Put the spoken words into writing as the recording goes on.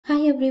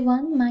Hi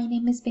everyone, my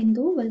name is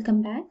Bindu.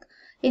 Welcome back.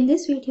 In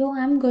this video,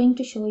 I'm going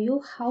to show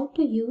you how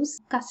to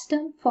use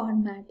custom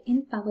format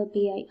in Power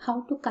BI,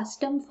 how to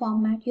custom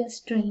format your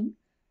string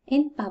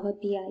in Power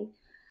BI.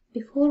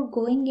 Before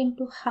going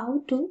into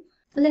how to,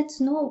 let's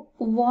know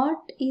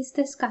what is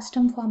this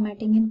custom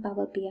formatting in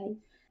Power BI.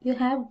 You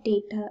have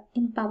data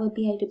in Power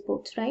BI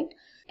reports, right?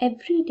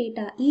 Every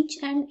data, each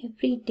and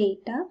every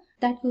data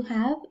that you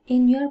have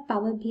in your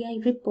Power BI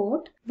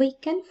report, we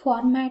can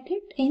format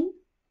it in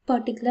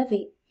particular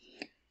way.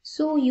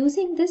 So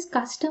using this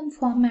custom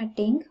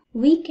formatting,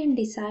 we can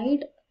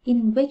decide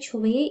in which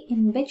way,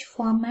 in which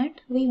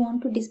format we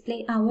want to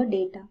display our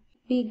data.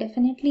 We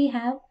definitely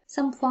have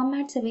some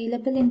formats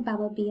available in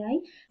Power BI.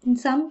 In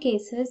some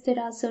cases, there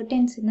are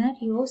certain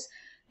scenarios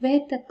where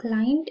the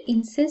client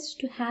insists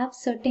to have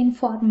certain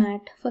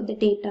format for the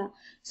data.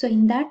 So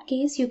in that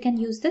case, you can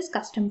use this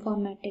custom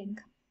formatting.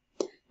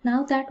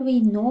 Now that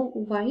we know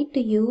why to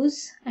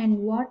use and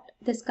what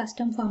this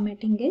custom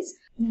formatting is,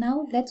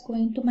 now let's go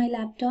into my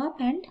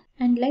laptop and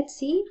let's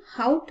see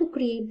how to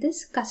create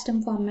this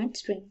custom format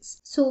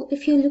strings. So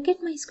if you look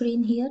at my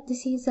screen here,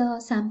 this is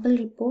a sample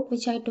report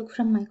which I took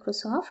from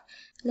Microsoft.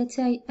 Let's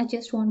say I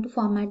just want to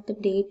format the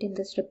date in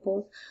this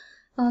report.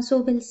 So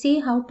we'll see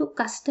how to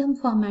custom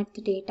format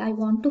the date. I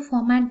want to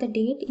format the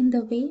date in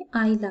the way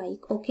I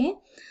like, okay?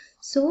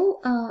 So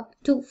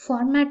to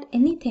format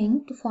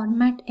anything, to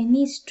format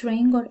any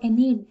string or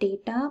any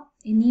data,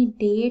 any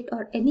date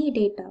or any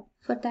data,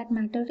 for that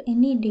matter,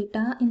 any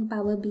data in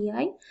Power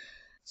BI,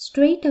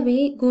 straight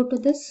away go to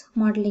this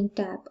modeling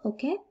tab,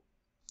 okay?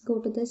 Go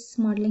to this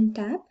modeling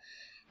tab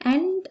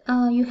and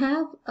you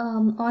have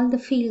all the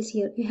fields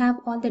here. You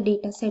have all the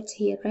data sets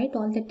here, right?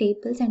 All the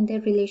tables and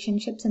their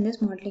relationships in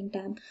this modeling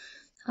tab.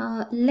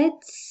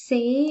 Let's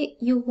say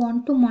you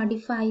want to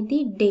modify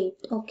the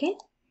date, okay?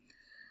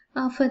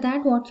 For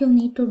that, what you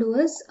need to do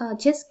is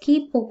just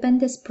keep open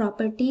this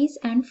properties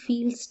and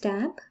fields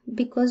tab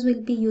because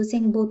we'll be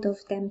using both of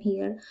them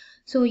here.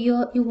 So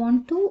you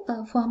want to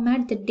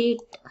format the date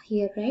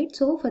here, right?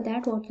 So for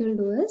that, what you'll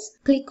do is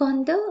click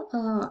on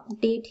the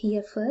date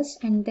here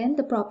first, and then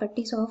the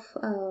properties of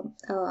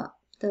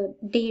the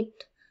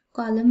date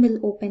column will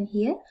open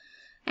here,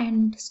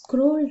 and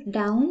scroll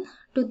down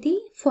to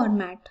the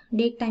format,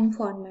 date time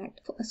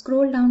format.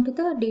 Scroll down to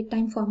the date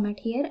time format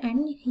here,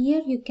 and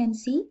here you can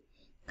see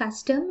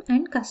custom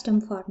and custom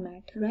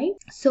format, right?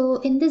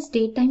 So in this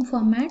datetime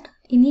format,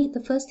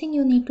 the first thing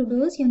you need to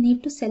do is you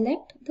need to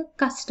select the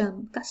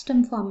custom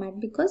format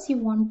because you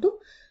want to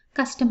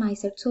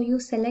customize it. So you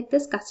select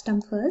this custom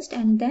first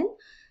and then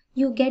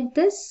you get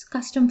this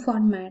custom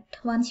format.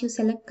 Once you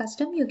select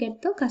custom, you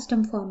get the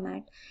custom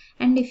format.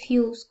 And if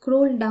you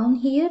scroll down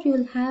here,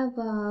 you'll have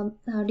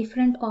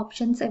different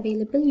options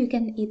available. You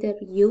can either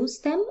use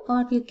them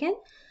or you can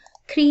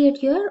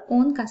create your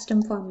own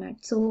custom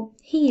format. So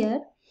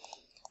here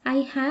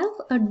I have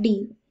a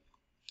D.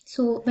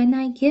 So when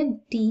I give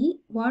D,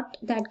 what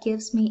that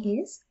gives me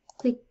is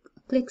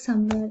click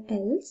somewhere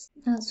else.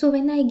 So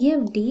when I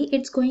give D,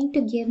 it's going to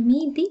give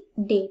me the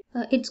date.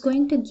 It's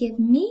going to give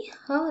me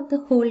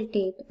the whole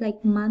date,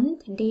 like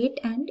month, date,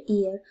 and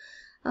year.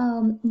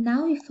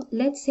 Now, if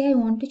let's say I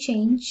want to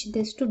change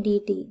this to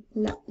DT,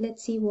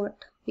 let's see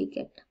what we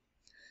get.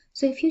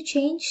 So if you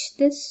change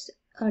this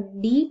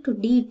D to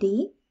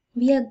DT,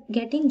 we are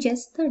getting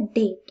just the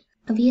date.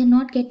 We are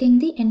not getting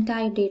the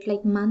entire date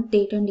like month,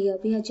 date and year.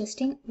 We are just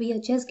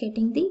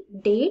getting the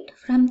date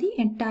from the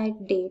entire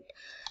date.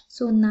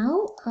 So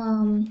now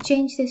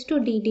change this to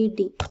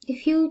DDD.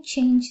 If you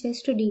change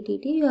this to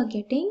DDD, you are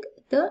getting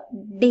the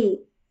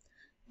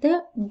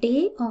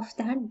day of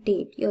that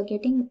date.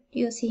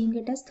 You're seeing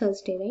it as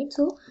Thursday, right?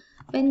 So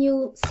when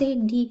you say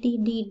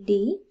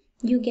DDD,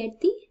 you get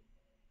the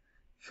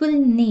full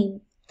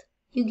name.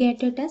 You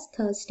get it as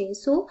Thursday.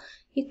 So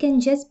you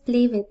can just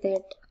play with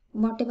it.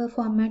 Whatever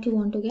format you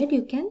want to get,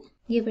 you can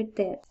give it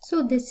there.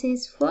 So this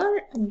is for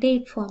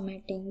date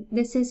formatting.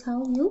 This is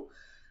how you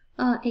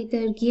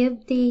either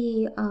give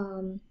the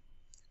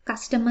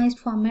customized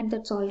format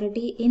that's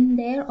already in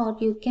there, or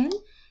you can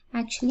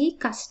actually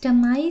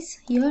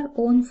customize your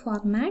own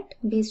format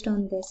based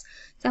on this.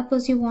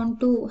 Suppose you want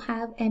to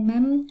have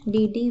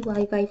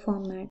MMDDYY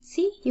format.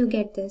 See, you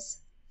get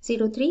this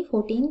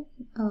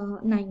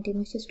 03/14/19,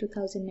 which is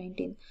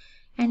 2019.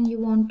 And you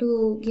want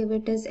to give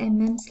it as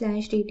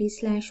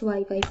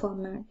mm/dd/yy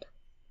format.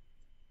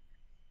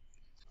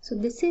 So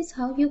this is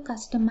how you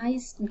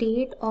customize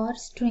date or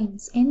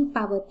strings in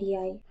Power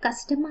BI.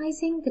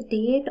 Customizing the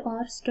date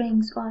or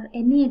strings or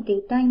any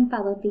data in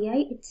Power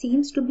BI, it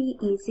seems to be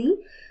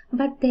easy,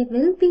 but there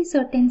will be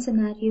certain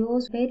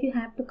scenarios where you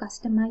have to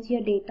customize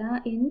your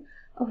data in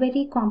a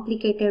very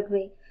complicated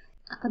way.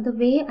 The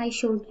way I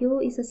showed you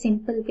is a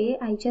simple way.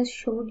 I just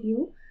showed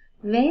you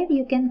where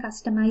you can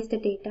customize the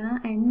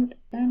data and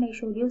I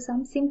showed you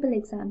some simple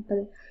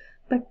example.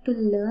 But to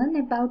learn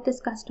about this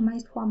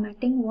customized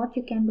formatting, what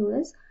you can do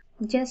is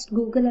just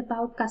Google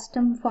about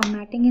custom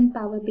formatting in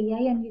Power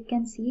BI and you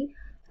can see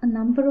a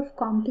number of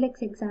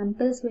complex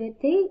examples where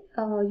they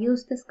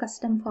use this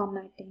custom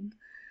formatting.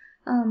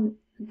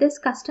 this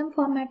custom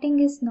formatting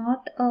is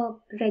not a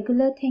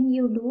regular thing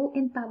you do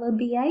in Power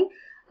BI.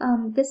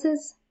 This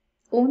is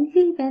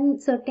only when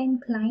certain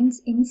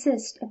clients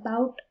insist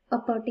about a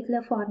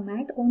particular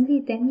format, only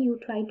then you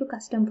try to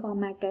custom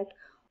format it.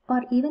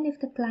 Or even if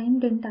the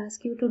client didn't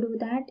ask you to do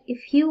that,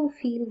 if you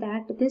feel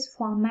that this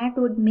format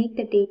would make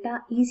the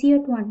data easier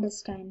to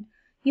understand,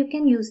 you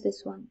can use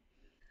this one.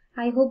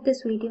 I hope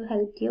this video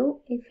helped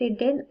you. If it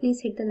did,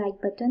 please hit the like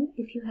button.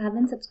 If you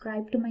haven't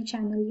subscribed to my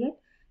channel yet,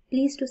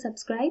 please do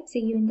subscribe. See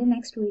you in the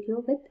next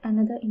video with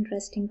another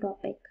interesting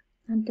topic.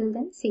 Until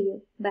then, see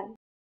you. Bye.